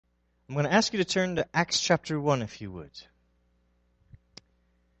I'm going to ask you to turn to Acts chapter 1, if you would.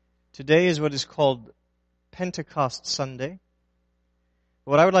 Today is what is called Pentecost Sunday.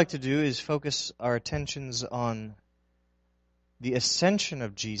 What I would like to do is focus our attentions on the ascension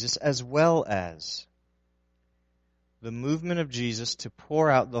of Jesus as well as the movement of Jesus to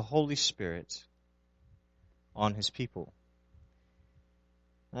pour out the Holy Spirit on His people.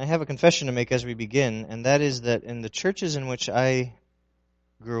 I have a confession to make as we begin, and that is that in the churches in which I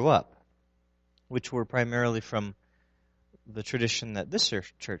grew up, which were primarily from the tradition that this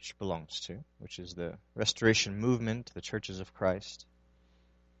church belongs to, which is the Restoration Movement, the Churches of Christ,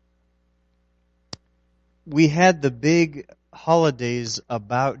 we had the big holidays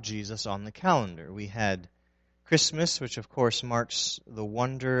about Jesus on the calendar. We had Christmas, which of course marks the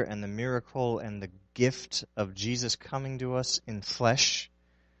wonder and the miracle and the gift of Jesus coming to us in flesh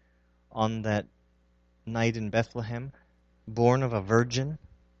on that night in Bethlehem, born of a virgin.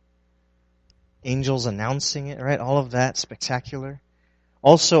 Angels announcing it, right? All of that, spectacular.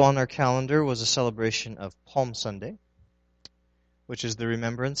 Also on our calendar was a celebration of Palm Sunday, which is the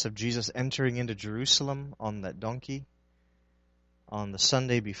remembrance of Jesus entering into Jerusalem on that donkey on the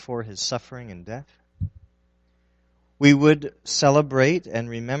Sunday before His suffering and death. We would celebrate and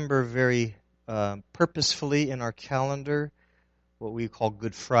remember very purposefully in our calendar what we call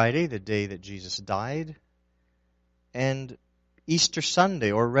Good Friday, the day that Jesus died, and Easter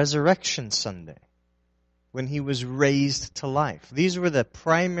Sunday or Resurrection Sunday, when He was raised to life. These were the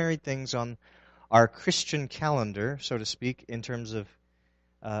primary things on our Christian calendar, so to speak, in terms of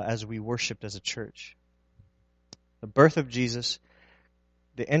as we worshiped as a church. The birth of Jesus,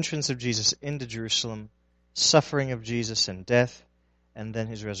 the entrance of Jesus into Jerusalem, suffering of Jesus and death, and then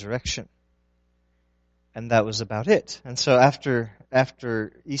His resurrection. And that was about it. And so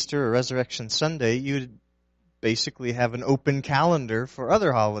after Easter or Resurrection Sunday, you'd basically have an open calendar for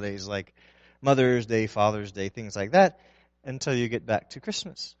other holidays like Mother's Day, Father's Day, things like that, until you get back to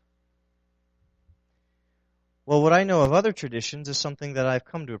Christmas. Well, what I know of other traditions is something that I've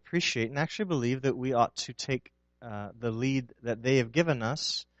come to appreciate and actually believe that we ought to take the lead that they have given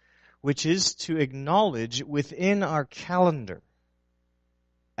us, which is to acknowledge within our calendar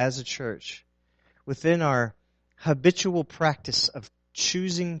as a church, within our habitual practice of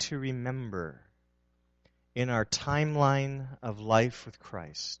choosing to remember in our timeline of life with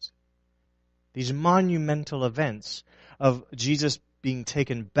Christ, these monumental events of Jesus being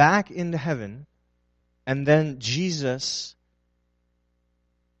taken back into heaven, and then Jesus,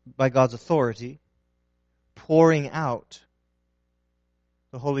 by God's authority, pouring out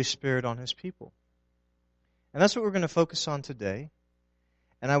the Holy Spirit on His people. And that's what we're going to focus on today.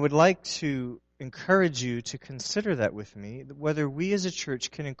 And I would like to encourage you to consider that with me, whether we as a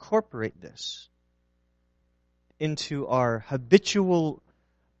church can incorporate this into our habitual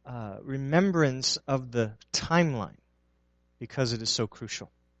remembrance of the timeline, because it is so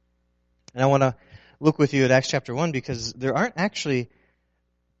crucial. And I want to look with you at Acts chapter 1 because there aren't actually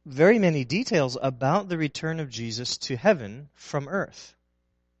very many details about the return of Jesus to heaven from earth.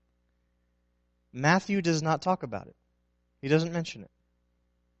 Matthew does not talk about it. He doesn't mention it.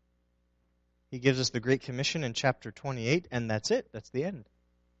 He gives us the Great Commission in chapter 28, and that's it. That's the end.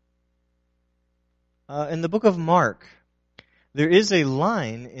 In the book of Mark, there is a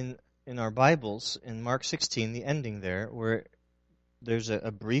line in our Bibles, in Mark 16, the ending there, where there's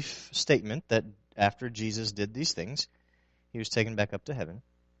a brief statement that after Jesus did these things, He was taken back up to heaven.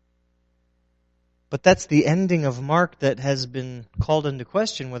 But that's the ending of Mark that has been called into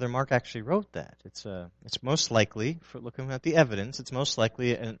question whether Mark actually wrote that. It's most likely, for looking at the evidence, it's most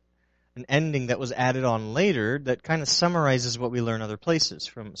likely an ending that was added on later that kind of summarizes what we learn other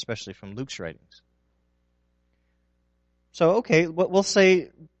places, especially from Luke's writings. So, okay, let's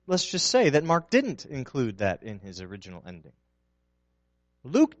just say that Mark didn't include that in his original ending.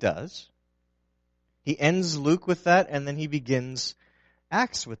 Luke does. He ends Luke with that, and then he begins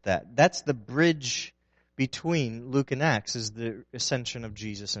Acts with that. That's the bridge between Luke and Acts, is the ascension of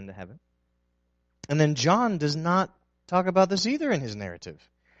Jesus into heaven. And then John does not talk about this either in his narrative.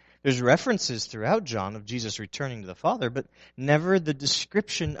 There's references throughout John of Jesus returning to the Father, but never the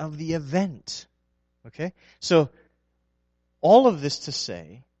description of the event. Okay? So, all of this to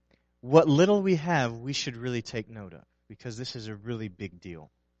say, what little we have, we should really take note of, because this is a really big deal.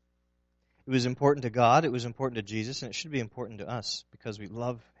 It was important to God, it was important to Jesus, and it should be important to us because we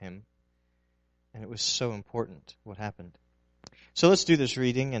love Him. And it was so important what happened. So let's do this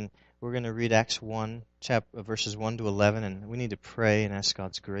reading, and we're going to read Acts 1, verses 1 to 11, and we need to pray and ask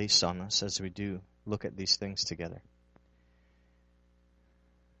God's grace on us as we do look at these things together.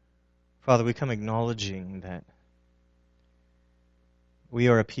 Father, we come acknowledging that We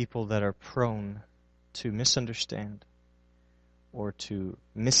are a people that are prone to misunderstand or to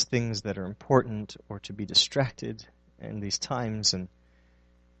miss things that are important or to be distracted in these times. And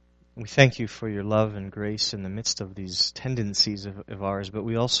we thank you for your love and grace in the midst of these tendencies of ours. But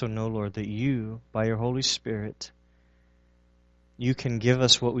we also know, Lord, that you, by your Holy Spirit, you can give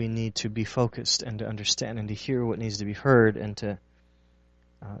us what we need to be focused and to understand and to hear what needs to be heard and to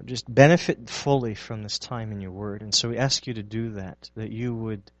just benefit fully from this time in your word. And so we ask you to do that you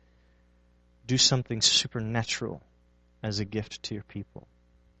would do something supernatural as a gift to your people.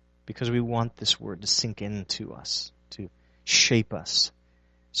 Because we want this word to sink into us, to shape us,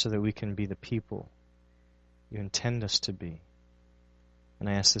 so that we can be the people you intend us to be. And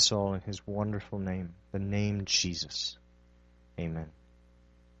I ask this all in his wonderful name, the name Jesus. Amen.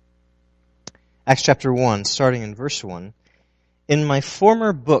 Acts chapter 1, starting in verse 1. In my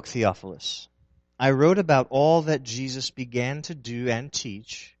former book, Theophilus, I wrote about all that Jesus began to do and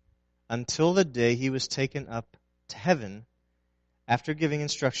teach until the day he was taken up to heaven after giving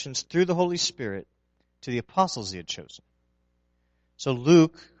instructions through the Holy Spirit to the apostles he had chosen. So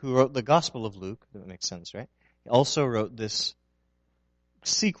Luke, who wrote the Gospel of Luke, that makes sense, right? He also wrote this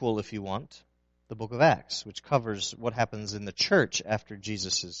sequel, if you want, the book of Acts, which covers what happens in the church after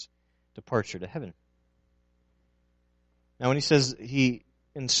Jesus' departure to heaven. Now when he says he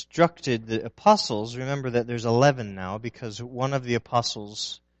instructed the apostles, remember that there's 11 now, because one of the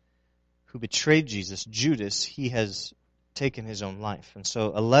apostles who betrayed Jesus, Judas, he has taken his own life. And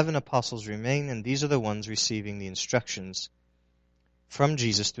so 11 apostles remain, and these are the ones receiving the instructions from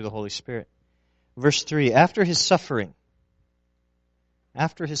Jesus through the Holy Spirit. Verse 3, after his suffering,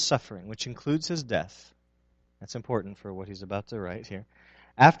 which includes his death, that's important for what he's about to write here.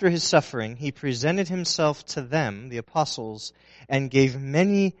 After his suffering, he presented himself to them, the apostles, and gave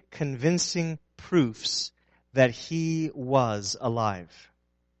many convincing proofs that he was alive.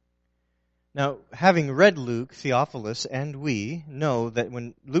 Now, having read Luke, Theophilus, and we know that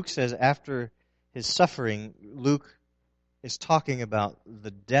when Luke says after his suffering, Luke is talking about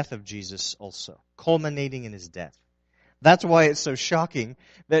the death of Jesus also, culminating in his death. That's why it's so shocking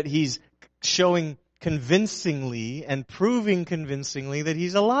that he's showing convincingly and proving convincingly that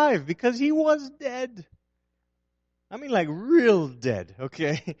he's alive, because he was dead. I mean, like real dead,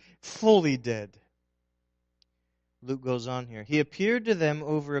 okay? Fully dead. Luke goes on here. He appeared to them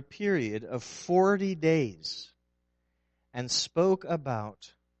over a period of 40 days and spoke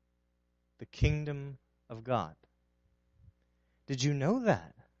about the kingdom of God. Did you know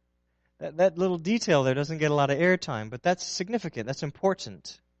that? That little detail there doesn't get a lot of airtime, but that's significant. That's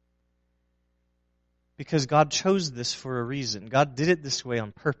important. Because God chose this for a reason. God did it this way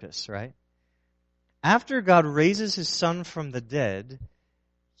on purpose, right? After God raises his Son from the dead,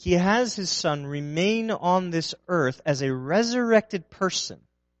 he has his Son remain on this earth as a resurrected person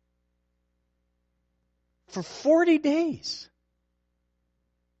for 40 days.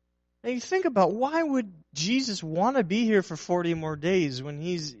 Now you think about, why would Jesus want to be here for 40 more days when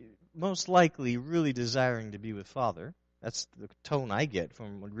he's most likely really desiring to be with Father? That's the tone I get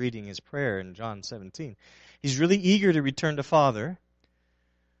from reading his prayer in John 17. He's really eager to return to Father.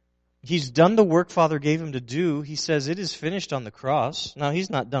 He's done the work Father gave him to do. He says it is finished on the cross. Now,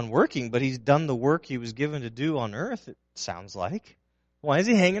 he's not done working, but he's done the work he was given to do on earth, it sounds like. Why is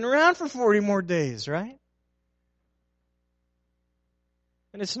he hanging around for 40 more days, right?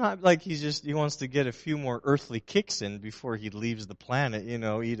 And it's not like he wants to get a few more earthly kicks in before he leaves the planet,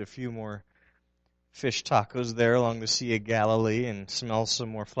 eat a few more fish tacos there along the Sea of Galilee and smell some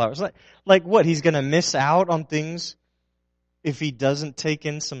more flowers. Like what? He's going to miss out on things if he doesn't take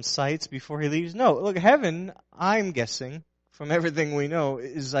in some sights before he leaves? No. Look, heaven, I'm guessing, from everything we know,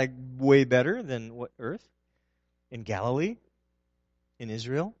 is like way better than what earth? In Galilee? In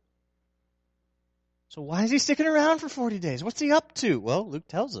Israel? So why is he sticking around for 40 days? What's he up to? Well, Luke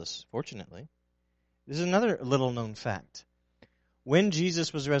tells us, fortunately. This is another little known fact. When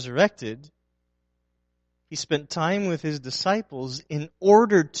Jesus was resurrected, he spent time with his disciples in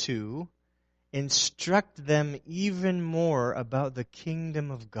order to instruct them even more about the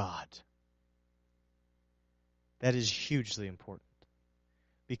kingdom of God. That is hugely important.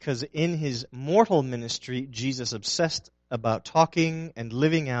 Because in his mortal ministry, Jesus obsessed about talking and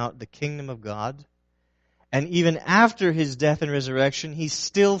living out the kingdom of God. And even after his death and resurrection, he's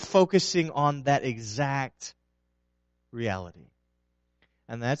still focusing on that exact reality.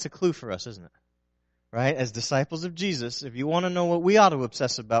 And that's a clue for us, isn't it? Right? As disciples of Jesus, if you want to know what we ought to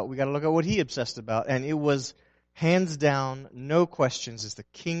obsess about, we got to look at what he obsessed about. And it was, hands down, no questions, is the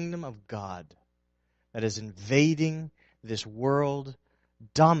kingdom of God that is invading this world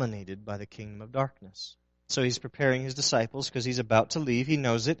dominated by the kingdom of darkness. So he's preparing his disciples because he's about to leave. He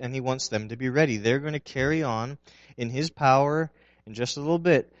knows it, and he wants them to be ready. They're going to carry on in his power in just a little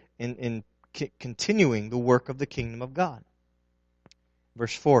bit in continuing the work of the kingdom of God.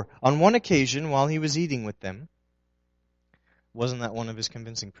 Verse 4, on one occasion, while he was eating with them, wasn't that one of his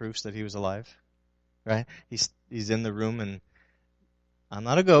convincing proofs that he was alive? Right? He's in the room, and I'm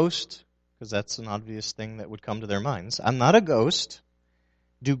not a ghost, because that's an obvious thing that would come to their minds. I'm not a ghost.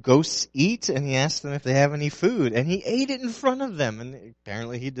 Do ghosts eat? And he asked them if they have any food, and he ate it in front of them, and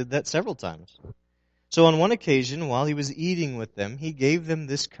apparently he did that several times. So on one occasion, while he was eating with them, he gave them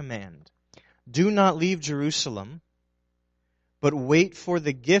this command: do not leave Jerusalem, but wait for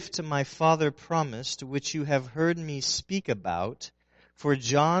the gift my Father promised, which you have heard me speak about. For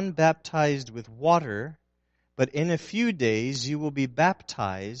John baptized with water, but in a few days you will be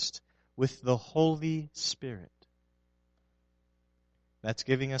baptized with the Holy Spirit. That's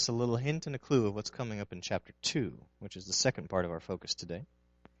giving us a little hint and a clue of what's coming up in chapter 2, which is the second part of our focus today.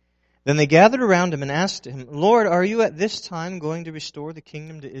 Then they gathered around him and asked him, Lord, are you at this time going to restore the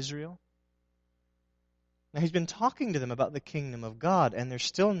kingdom to Israel? Now he's been talking to them about the kingdom of God, and they're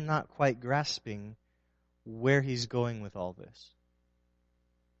still not quite grasping where he's going with all this.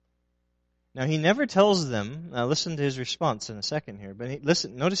 Now he never tells them, now listen to his response in a second here, but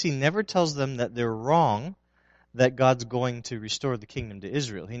notice he never tells them that they're wrong, that God's going to restore the kingdom to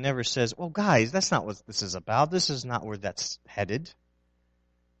Israel. He never says, well guys, that's not what this is about. This is not where that's headed.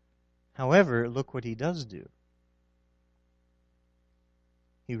 However, look what he does do.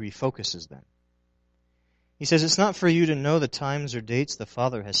 He refocuses them. He says, it's not for you to know the times or dates the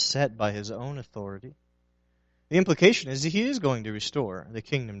Father has set by his own authority. The implication is that he is going to restore the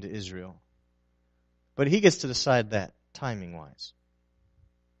kingdom to Israel. But he gets to decide that, timing-wise.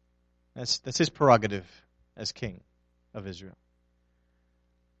 That's his prerogative as king of Israel.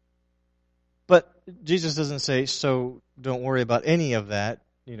 But Jesus doesn't say, so don't worry about any of that.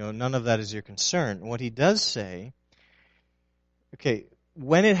 None of that is your concern. What he does say, okay,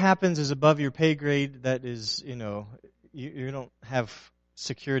 when it happens is above your pay grade, that is, you don't have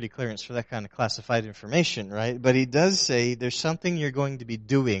security clearance for that kind of classified information, right? But he does say there's something you're going to be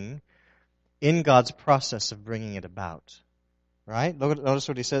doing in God's process of bringing it about, right? Notice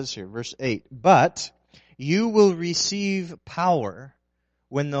what he says here, verse 8. But you will receive power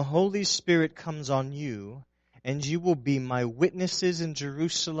when the Holy Spirit comes on you, and you will be my witnesses in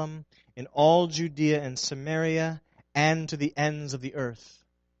Jerusalem, in all Judea and Samaria, and to the ends of the earth.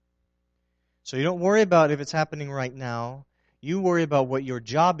 So you don't worry about if it's happening right now. You worry about what your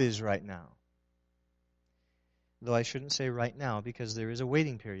job is right now. Though I shouldn't say right now, because there is a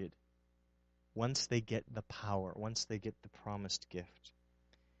waiting period. Once they get the power, once they get the promised gift.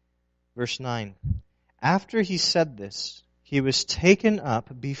 Verse 9. After he said this, he was taken up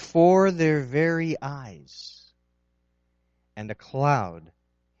before their very eyes, and a cloud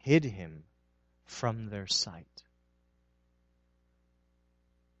hid him from their sight.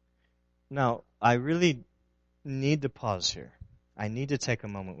 Now, I really need to pause here. I need to take a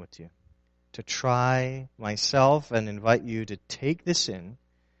moment with you to try myself and invite you to take this in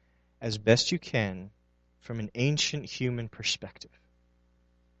as best you can from an ancient human perspective.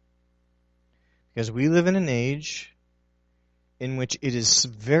 Because we live in an age in which it is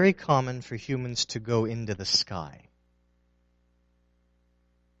very common for humans to go into the sky.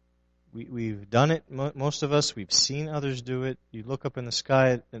 We've done it, most of us. We've seen others do it. You look up in the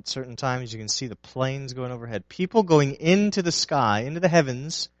sky at certain times, you can see the planes going overhead. People going into the sky, into the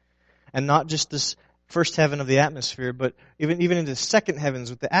heavens, and not just this first heaven of the atmosphere, but even into the second heavens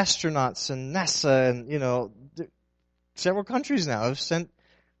with the astronauts and NASA and, several countries now have sent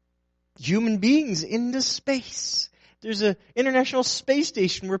human beings into space. There's an International Space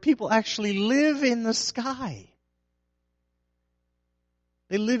Station where people actually live in the sky.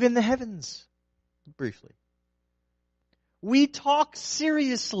 They live in the heavens, briefly. We talk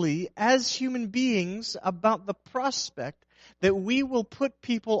seriously as human beings about the prospect that we will put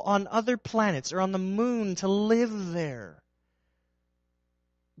people on other planets or on the moon to live there.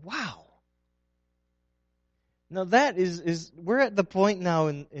 Wow. Now that is we're at the point now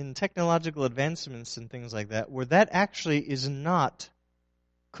in technological advancements and things like that where that actually is not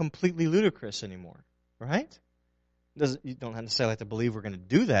completely ludicrous anymore, right? You don't necessarily have to believe we're going to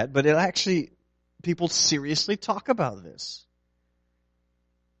do that, but it actually, people seriously talk about this.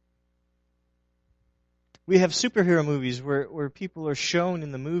 We have superhero movies where people are shown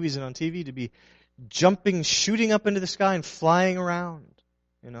in the movies and on TV to be jumping, shooting up into the sky and flying around,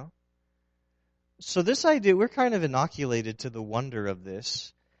 So this idea, we're kind of inoculated to the wonder of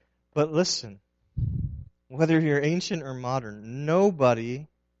this. But listen, whether you're ancient or modern, nobody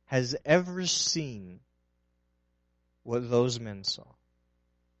has ever seen what those men saw.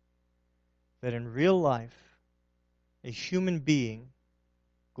 That in real life, a human being,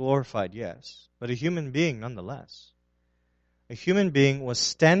 glorified, yes, but a human being nonetheless, a human being was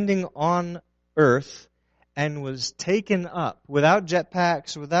standing on earth and was taken up without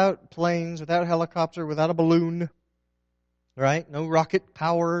jetpacks, without planes, without helicopter, without a balloon, right? No rocket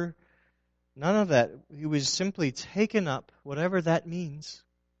power, none of that. He was simply taken up, whatever that means.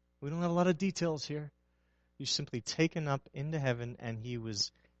 We don't have a lot of details here. He was simply taken up into heaven, and he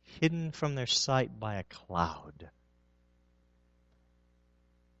was hidden from their sight by a cloud.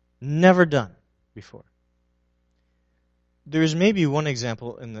 Never done before. There is maybe one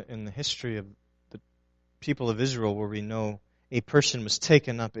example in the history of the people of Israel where we know a person was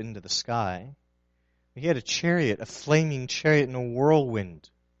taken up into the sky. He had a chariot, a flaming chariot in a whirlwind.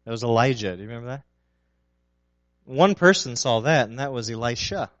 That was Elijah. Do you remember that? One person saw that, and that was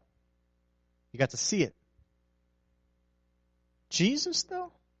Elisha. You got to see it. Jesus,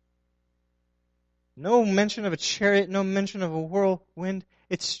 though? No mention of a chariot, no mention of a whirlwind.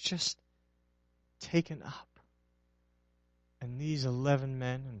 It's just taken up. And these 11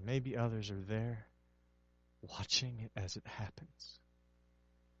 men, and maybe others, are there watching it as it happens.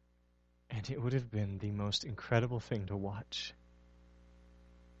 And it would have been the most incredible thing to watch.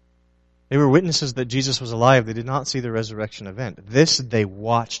 They were witnesses that Jesus was alive. They did not see the resurrection event. This they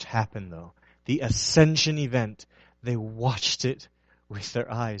watched happen, though. The ascension event, they watched it with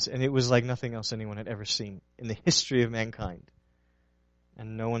their eyes. And it was like nothing else anyone had ever seen in the history of mankind.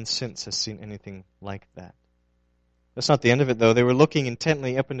 And no one since has seen anything like that. That's not the end of it, though. They were looking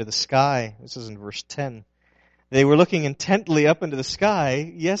intently up into the sky. This is in verse 10. They were looking intently up into the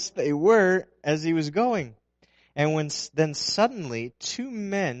sky. Yes, they were, as he was going. And then suddenly 2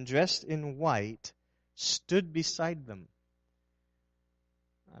 men dressed in white stood beside them.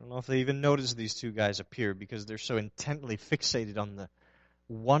 I don't know if they even noticed these 2 guys appear because they're so intently fixated on the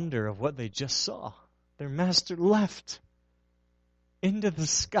wonder of what they just saw. Their master left into the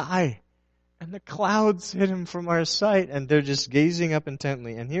sky, and the clouds hid him from our sight, and they're just gazing up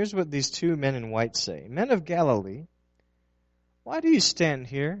intently. And here's what these 2 men in white say. Men of Galilee, why do you stand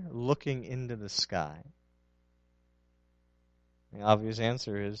here looking into the sky? The obvious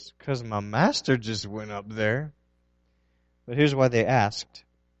answer is, because my master just went up there. But here's why they asked.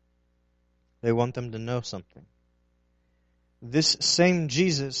 They want them to know something. This same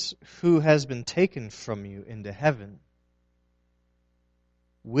Jesus who has been taken from you into heaven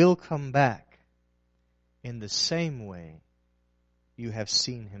will come back in the same way you have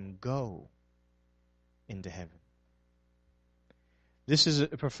seen him go into heaven. This is a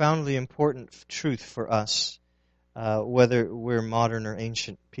profoundly important truth for us, whether we're modern or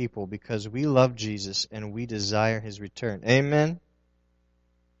ancient people, because we love Jesus and we desire his return. Amen?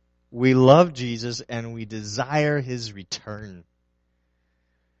 We love Jesus and we desire his return.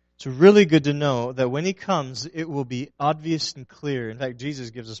 It's really good to know that when he comes, it will be obvious and clear. In fact, Jesus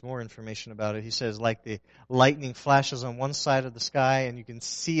gives us more information about it. He says, like the lightning flashes on one side of the sky and you can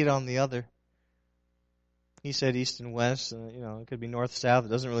see it on the other. He said east and west, and it could be north, south. It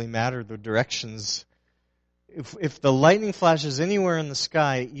doesn't really matter the directions. If the lightning flashes anywhere in the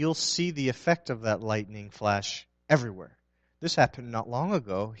sky, you'll see the effect of that lightning flash everywhere. This happened not long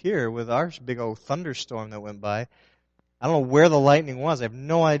ago here with our big old thunderstorm that went by. I don't know where the lightning was. I have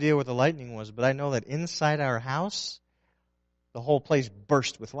no idea where the lightning was, but I know that inside our house, the whole place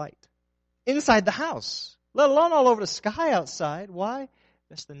burst with light. Inside the house, let alone all over the sky outside. Why?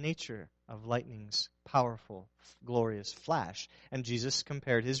 That's the nature of lightning's powerful, glorious flash. And Jesus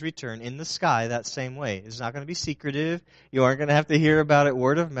compared his return in the sky that same way. It's not going to be secretive. You aren't going to have to hear about it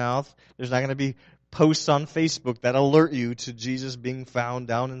word of mouth. There's not going to be posts on Facebook that alert you to Jesus being found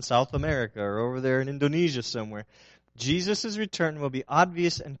down in South America or over there in Indonesia somewhere. Jesus' return will be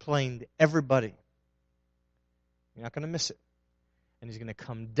obvious and plain to everybody. You're not going to miss it. And he's going to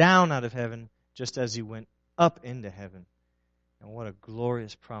come down out of heaven just as he went up into heaven. And what a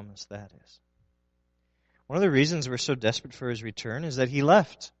glorious promise that is. One of the reasons we're so desperate for his return is that he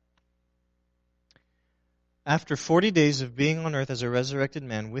left. After 40 days of being on earth as a resurrected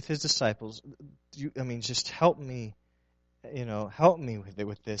man with his disciples, just help me, help me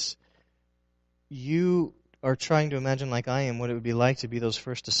with this. You are trying to imagine, like I am, what it would be like to be those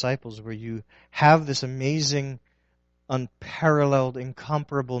first disciples where you have this amazing, unparalleled,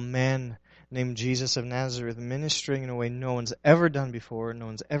 incomparable man named Jesus of Nazareth ministering in a way no one's ever done before, no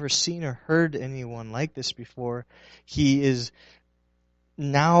one's ever seen or heard anyone like this before. He is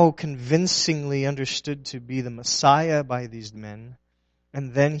now convincingly understood to be the Messiah by these men,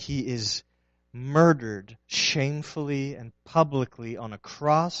 and then he is murdered shamefully and publicly on a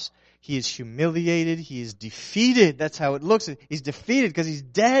cross. He is humiliated. He is defeated. That's how it looks. He's defeated because he's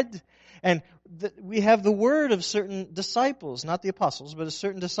dead. And we have the word of certain disciples, not the apostles, but a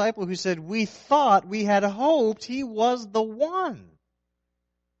certain disciple who said, we thought, we had hoped he was the one.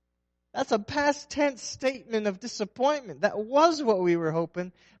 That's a past tense statement of disappointment. That was what we were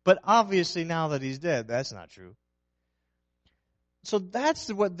hoping, but obviously now that he's dead, that's not true. So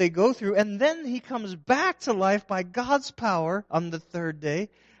that's what they go through, and then he comes back to life by God's power on the third day,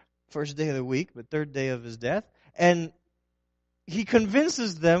 first day of the week, but third day of his death, and he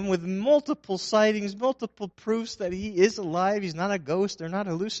convinces them with multiple sightings, multiple proofs that he is alive, he's not a ghost, they're not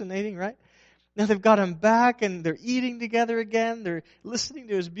hallucinating, right? Now they've got him back, and they're eating together again, they're listening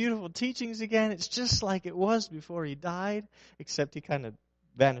to his beautiful teachings again. It's just like it was before he died, except he kind of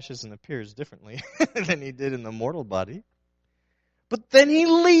vanishes and appears differently than he did in the mortal body. But then he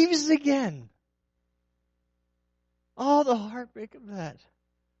leaves again. Oh, the heartbreak of that.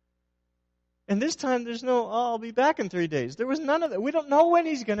 And this time there's no, I'll be back in 3 days. There was none of that. We don't know when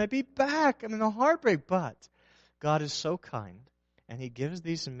he's going to be back. I mean, the heartbreak. But God is so kind, and he gives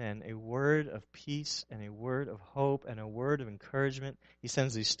these men a word of peace and a word of hope and a word of encouragement. He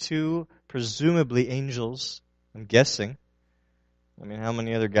sends these two, presumably angels, I'm guessing. I mean, how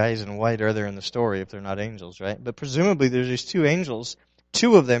many other guys in white are there in the story if they're not angels, right? But presumably there's these two angels.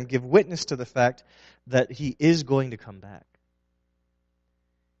 Two of them give witness to the fact that he is going to come back.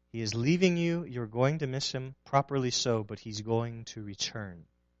 He is leaving you. You're going to miss him, properly so, but he's going to return,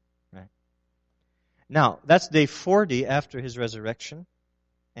 right? Now, that's day 40 after his resurrection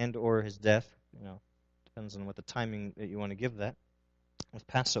and or his death. You know, depends on what the timing that you want to give that with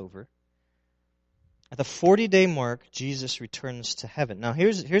Passover. At the 40-day mark, Jesus returns to heaven. Now,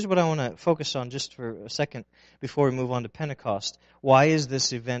 here's what I want to focus on just for a second before we move on to Pentecost. Why is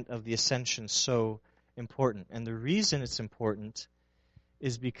this event of the ascension so important? And the reason it's important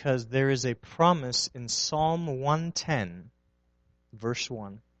is because there is a promise in Psalm 110, verse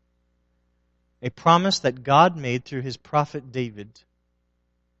 1. A promise that God made through his prophet David.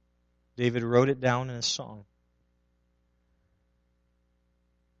 David wrote it down in a song.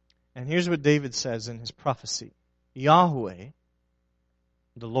 And here's what David says in his prophecy. Yahweh,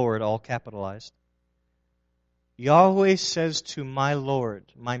 the Lord, all capitalized. Yahweh says to my Lord,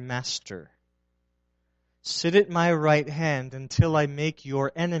 my Master, sit at my right hand until I make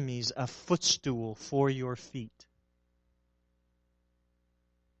your enemies a footstool for your feet.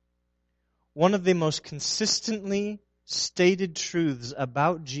 One of the most consistently stated truths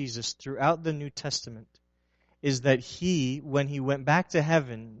about Jesus throughout the New Testament is that he, when he went back to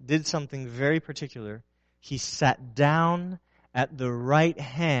heaven, did something very particular. He sat down at the right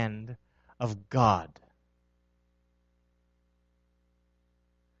hand of God.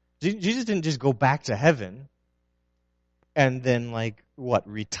 Jesus didn't just go back to heaven and then,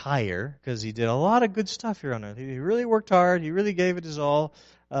 retire, because he did a lot of good stuff here on earth. He really worked hard. He really gave it his all.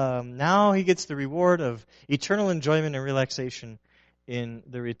 Now he gets the reward of eternal enjoyment and relaxation in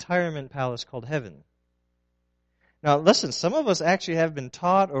the retirement palace called heaven. Now, listen, some of us actually have been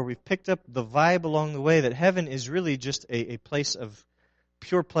taught, or we've picked up the vibe along the way, that heaven is really just a place of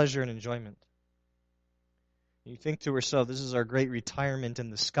pure pleasure and enjoyment. You think to yourself, this is our great retirement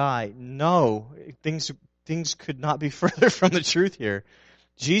in the sky. No, things could not be further from the truth here.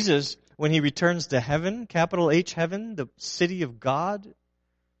 Jesus, when he returns to heaven, capital H heaven, the city of God,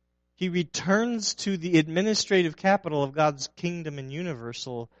 he returns to the administrative capital of God's kingdom and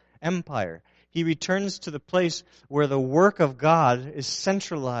universal empire. He returns to the place where the work of God is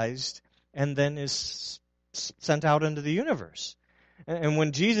centralized and then is sent out into the universe. And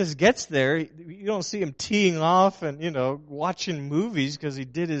when Jesus gets there, you don't see him teeing off and, watching movies because he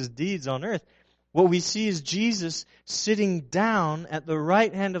did his deeds on earth. What we see is Jesus sitting down at the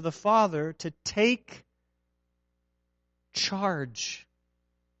right hand of the Father to take charge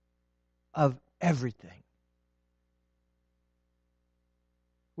of everything.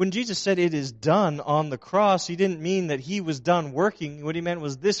 When Jesus said it is done on the cross, he didn't mean that he was done working. What he meant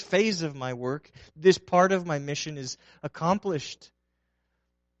was this phase of my work, this part of my mission is accomplished.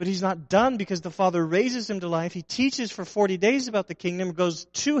 But he's not done because the Father raises him to life. He teaches for 40 days about the kingdom, goes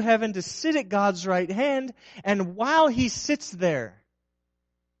to heaven to sit at God's right hand, and while he sits there,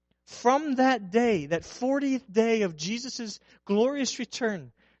 from that day, that 40th day of Jesus' glorious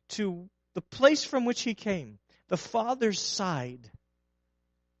return to the place from which he came, the Father's side,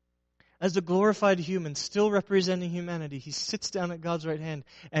 as a glorified human, still representing humanity, he sits down at God's right hand,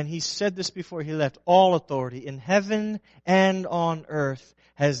 and he said this before he left, all authority in heaven and on earth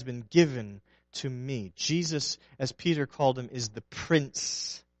has been given to me. Jesus, as Peter called him, is the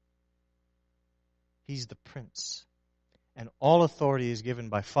Prince. He's the Prince. And all authority is given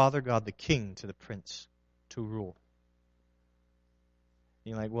by Father God the King to the Prince to rule.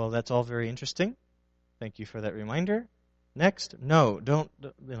 You're like, well, that's all very interesting. Thank you for that reminder. Next. No, don't,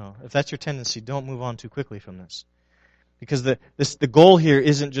 if that's your tendency, don't move on too quickly from this. Because the goal here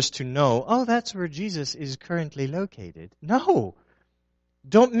isn't just to know, oh, that's where Jesus is currently located. No.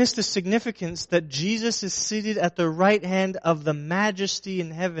 Don't miss the significance that Jesus is seated at the right hand of the majesty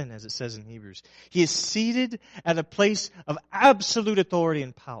in heaven, as it says in Hebrews. He is seated at a place of absolute authority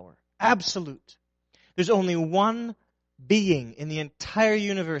and power. Absolute. There's only one being in the entire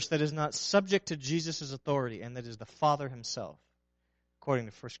universe that is not subject to Jesus' authority, and that is the Father himself, according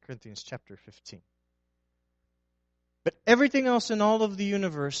to 1 Corinthians chapter 15. But everything else in all of the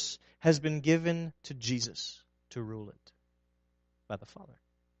universe has been given to Jesus to rule it by the Father.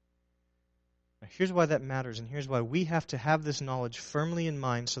 Now, here's why that matters, and here's why we have to have this knowledge firmly in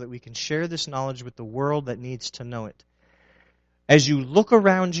mind so that we can share this knowledge with the world that needs to know it. As you look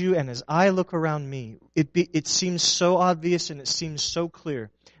around you and as I look around me, it seems so obvious and it seems so clear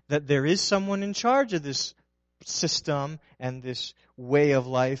that there is someone in charge of this system and this way of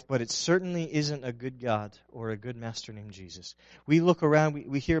life, but it certainly isn't a good God or a good master named Jesus. We look around,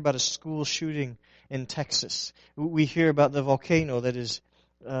 we hear about a school shooting in Texas. We hear about the volcano that is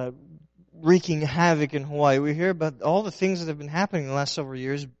wreaking havoc in Hawaii. We hear about all the things that have been happening in the last several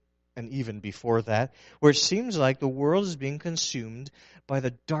years, and even before that, where it seems like the world is being consumed by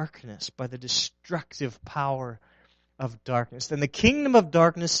the darkness, by the destructive power of darkness. And the kingdom of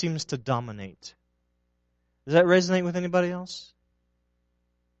darkness seems to dominate. Does that resonate with anybody else?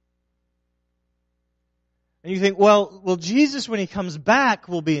 And you think, well, Jesus, when he comes back,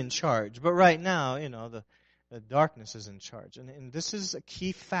 will be in charge. But right now, the darkness is in charge. And this is a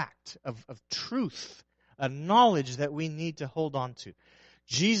key fact of truth, a knowledge that we need to hold on to.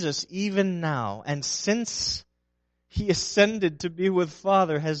 Jesus, even now, and since he ascended to be with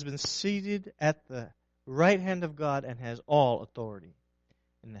Father, has been seated at the right hand of God and has all authority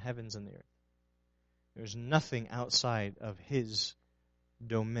in the heavens and the earth. There's nothing outside of his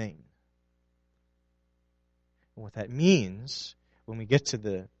domain. And what that means, when we get to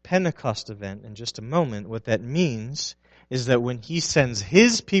the Pentecost event in just a moment, what that means is that when he sends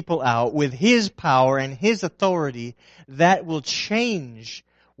his people out with his power and his authority, that will change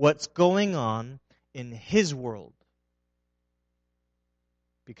what's going on in his world.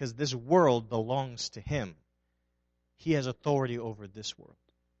 Because this world belongs to him. He has authority over this world.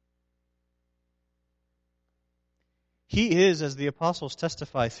 He is, as the apostles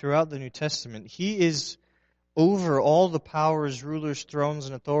testify throughout the New Testament, he is over all the powers, rulers, thrones,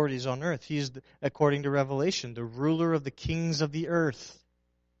 and authorities on earth. He is, according to Revelation, the ruler of the kings of the earth,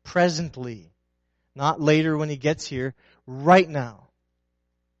 presently. Not later when he gets here, right now.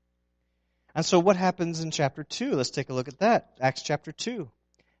 And so what happens in chapter 2? Let's take a look at that. Acts chapter 2.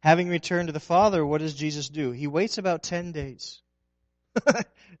 Having returned to the Father, what does Jesus do? He waits about 10 days.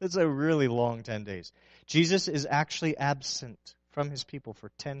 It's a really long 10 days. Jesus is actually absent from his people for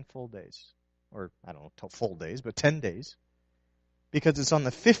 10 full days. Or, I don't know, full days, but 10 days. Because it's on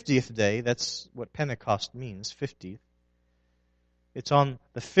the 50th day, that's what Pentecost means, 50th. It's on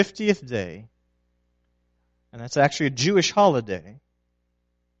the 50th day, and that's actually a Jewish holiday,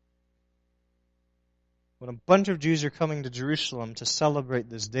 when a bunch of Jews are coming to Jerusalem to celebrate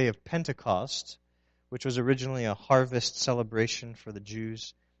this day of Pentecost, which was originally a harvest celebration for the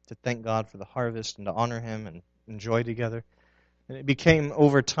Jews, to thank God for the harvest and to honor him and enjoy together. And it became,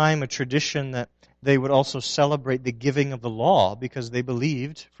 over time, a tradition that they would also celebrate the giving of the law because they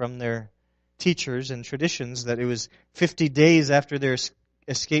believed from their teachers and traditions that it was 50 days after their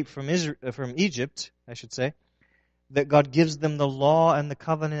escape from Egypt, that God gives them the law and the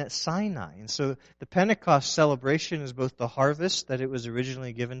covenant at Sinai. And so the Pentecost celebration is both the harvest that it was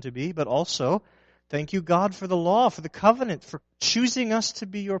originally given to be, but also, thank you, God, for the law, for the covenant, for choosing us to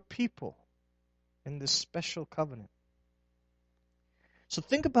be your people in this special covenant. So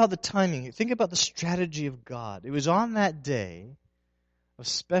think about the timing. Think about the strategy of God. It was on that day of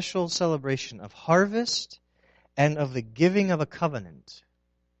special celebration of harvest and of the giving of a covenant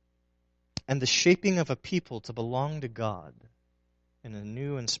and the shaping of a people to belong to God in a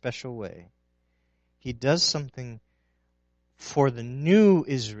new and special way. He does something for the new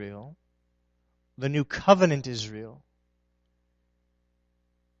Israel, the new covenant Israel,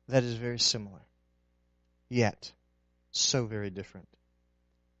 that is very similar, yet so very different.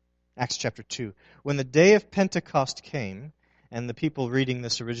 Acts chapter 2. When the day of Pentecost came, and the people reading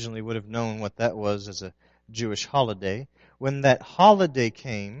this originally would have known what that was as a Jewish holiday. When that holiday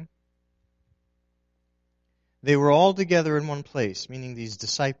came, they were all together in one place, meaning these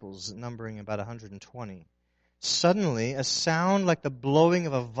disciples, numbering about 120. Suddenly, a sound like the blowing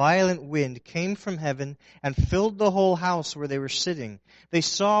of a violent wind came from heaven and filled the whole house where they were sitting. They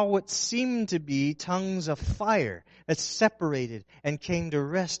saw what seemed to be tongues of fire that separated and came to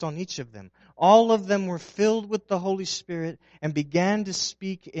rest on each of them. All of them were filled with the Holy Spirit and began to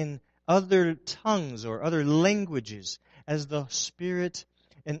speak in other tongues or other languages as the Spirit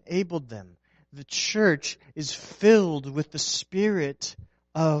enabled them. The church is filled with the Spirit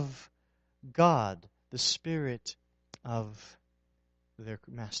of God, the Spirit of their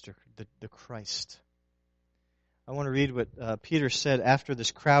Master, the Christ. I want to read what Peter said after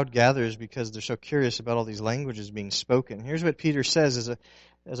this crowd gathers because they're so curious about all these languages being spoken. Here's what Peter says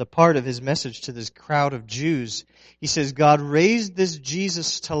as a part of his message to this crowd of Jews. He says, God raised this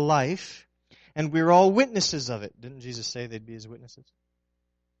Jesus to life, and we're all witnesses of it. Didn't Jesus say they'd be his witnesses?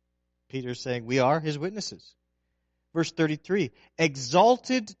 Peter's saying, we are his witnesses. Verse 33,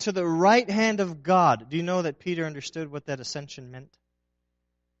 exalted to the right hand of God. Do you know that Peter understood what that ascension meant?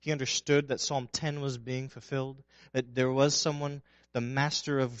 He understood that Psalm 10 was being fulfilled, that there was someone, the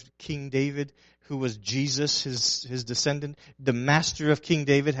master of King David, who was Jesus, his descendant. The master of King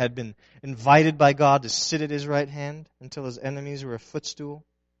David had been invited by God to sit at his right hand until his enemies were a footstool.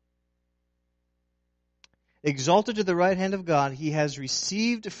 Exalted to the right hand of God, he has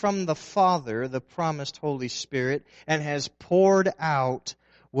received from the Father the promised Holy Spirit and has poured out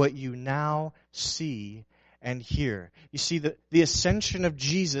what you now see and hear. You see, the ascension of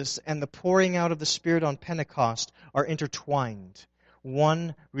Jesus and the pouring out of the Spirit on Pentecost are intertwined.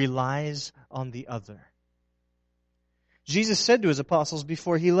 One relies on the other. Jesus said to his apostles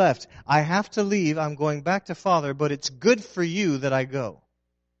before he left, I have to leave, I'm going back to Father, but it's good for you that I go.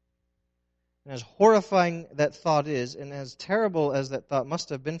 And as horrifying that thought is, and as terrible as that thought must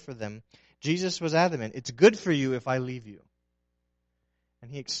have been for them, Jesus was adamant, it's good for you if I leave you.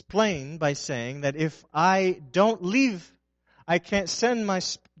 And he explained by saying that if I don't leave, I can't send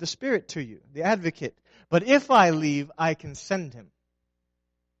the Spirit to you, the advocate. But if I leave, I can send him.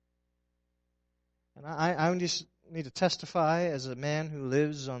 And I just need to testify as a man who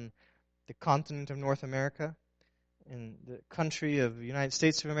lives on the continent of North America, in the country of the United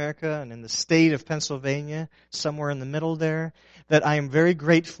States of America and in the state of Pennsylvania, somewhere in the middle there, that I am very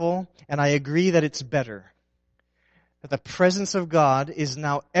grateful and I agree that it's better. That the presence of God is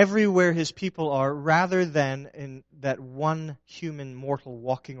now everywhere his people are rather than in that one human mortal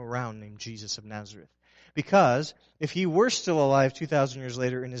walking around named Jesus of Nazareth. Because if he were still alive 2,000 years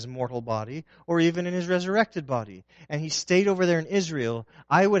later in his mortal body, or even in his resurrected body, and he stayed over there in Israel,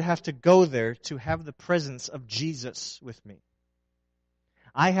 I would have to go there to have the presence of Jesus with me.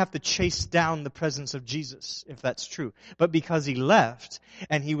 I have to chase down the presence of Jesus, if that's true. But because he left,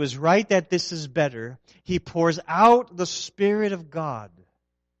 and he was right that this is better, he pours out the Spirit of God.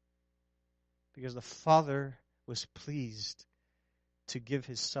 Because the Father was pleased to give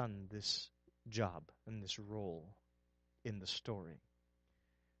his Son this job and this role in the story.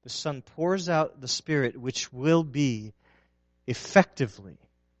 The Son pours out the Spirit, which will be effectively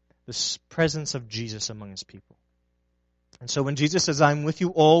the presence of Jesus among his people. And so when Jesus says, I'm with you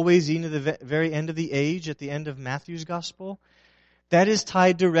always, even to the very end of the age, at the end of Matthew's gospel, that is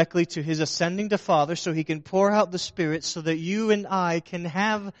tied directly to his ascending to Father so he can pour out the Spirit so that you and I can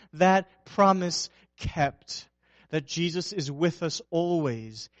have that promise kept. That Jesus is with us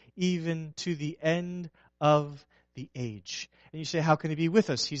always, even to the end of the age. And you say, how can he be with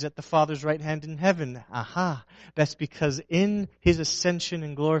us? He's at the Father's right hand in heaven. Aha! That's because in his ascension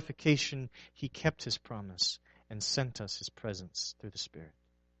and glorification, he kept his promise and sent us his presence through the Spirit.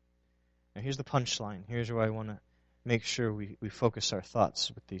 Now here's the punchline. Here's where I want to make sure we focus our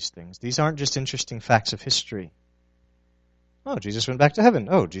thoughts with these things. These aren't just interesting facts of history. Oh, Jesus went back to heaven.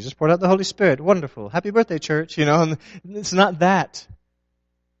 Oh, Jesus poured out the Holy Spirit. Wonderful. Happy birthday, church. And it's not that.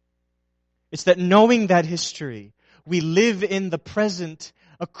 It's that knowing that history, we live in the present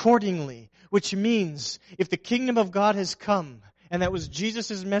accordingly, which means if the kingdom of God has come, and that was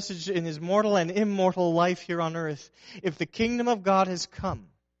Jesus' message in his mortal and immortal life here on earth, if the kingdom of God has come,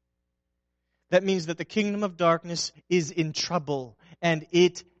 that means that the kingdom of darkness is in trouble, and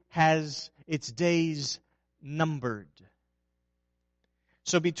it has its days numbered.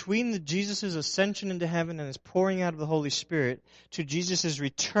 So between Jesus' ascension into heaven and his pouring out of the Holy Spirit to Jesus'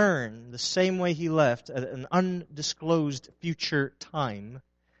 return, the same way he left at an undisclosed future time,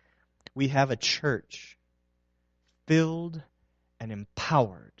 we have a church filled and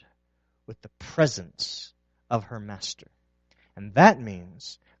empowered with the presence of her Master. And that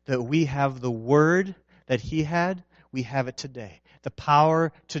means that we have the word that he had, we have it today. The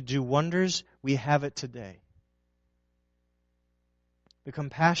power to do wonders, we have it today. The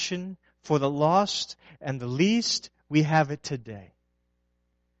compassion for the lost and the least, we have it today.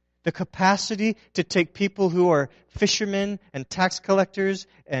 The capacity to take people who are fishermen and tax collectors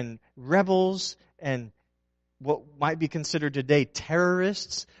and rebels and what might be considered today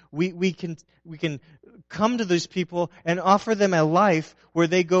terrorists. We can come to these people and offer them a life where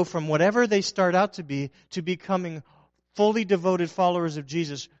they go from whatever they start out to be to becoming fully devoted followers of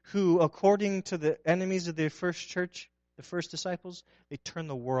Jesus who, according to the enemies of the first church, the first disciples, they turn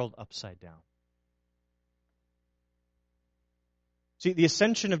the world upside down. See, the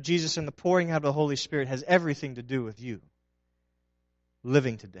ascension of Jesus and the pouring out of the Holy Spirit has everything to do with you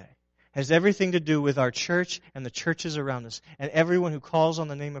living today. Has everything to do with our church and the churches around us and everyone who calls on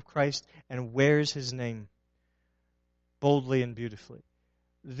the name of Christ and wears His name boldly and beautifully.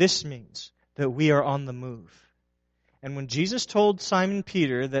 This means that we are on the move. And when Jesus told Simon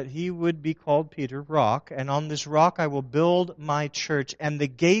Peter that he would be called Peter, rock, and on this rock I will build my church, and the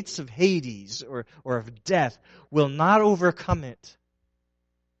gates of Hades or of death will not overcome it.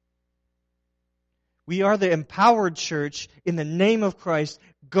 We are the empowered church in the name of Christ,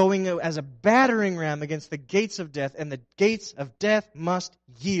 going as a battering ram against the gates of death, and the gates of death must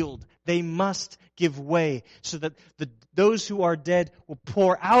yield. They must give way so that those who are dead will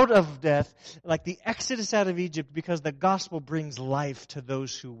pour out of death like the exodus out of Egypt, because the gospel brings life to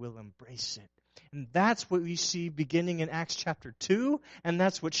those who will embrace it. And that's what we see beginning in Acts chapter 2, and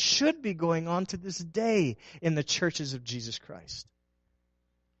that's what should be going on to this day in the churches of Jesus Christ.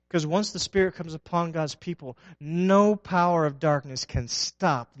 Because once the Spirit comes upon God's people, no power of darkness can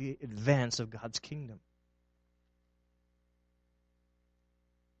stop the advance of God's kingdom.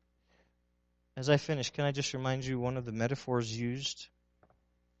 As I finish, can I just remind you one of the metaphors used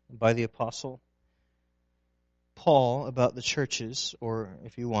by the apostle Paul about the churches, or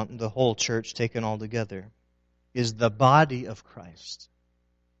if you want, the whole church taken all together, is the body of Christ.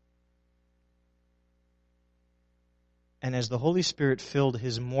 And as the Holy Spirit filled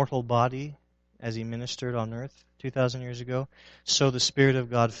His mortal body as He ministered on earth 2,000 years ago, so the Spirit of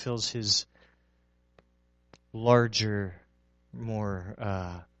God fills His larger,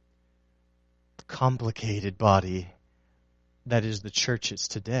 more complicated body that is the churches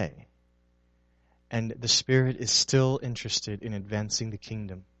today. And the Spirit is still interested in advancing the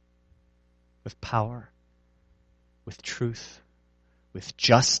kingdom with power, with truth, with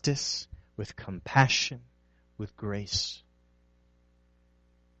justice, with compassion, with grace.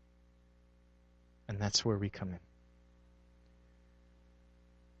 And that's where we come in.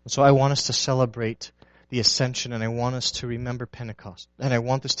 And so I want us to celebrate the ascension, and I want us to remember Pentecost. And I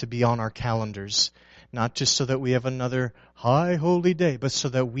want this to be on our calendars, not just so that we have another high holy day, but so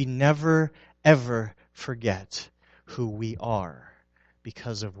that we never, ever forget who we are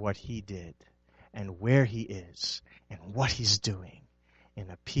because of what He did and where He is and what He's doing in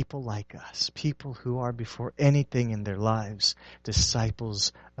a people like us, people who are before anything in their lives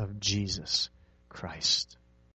disciples of Jesus Christ.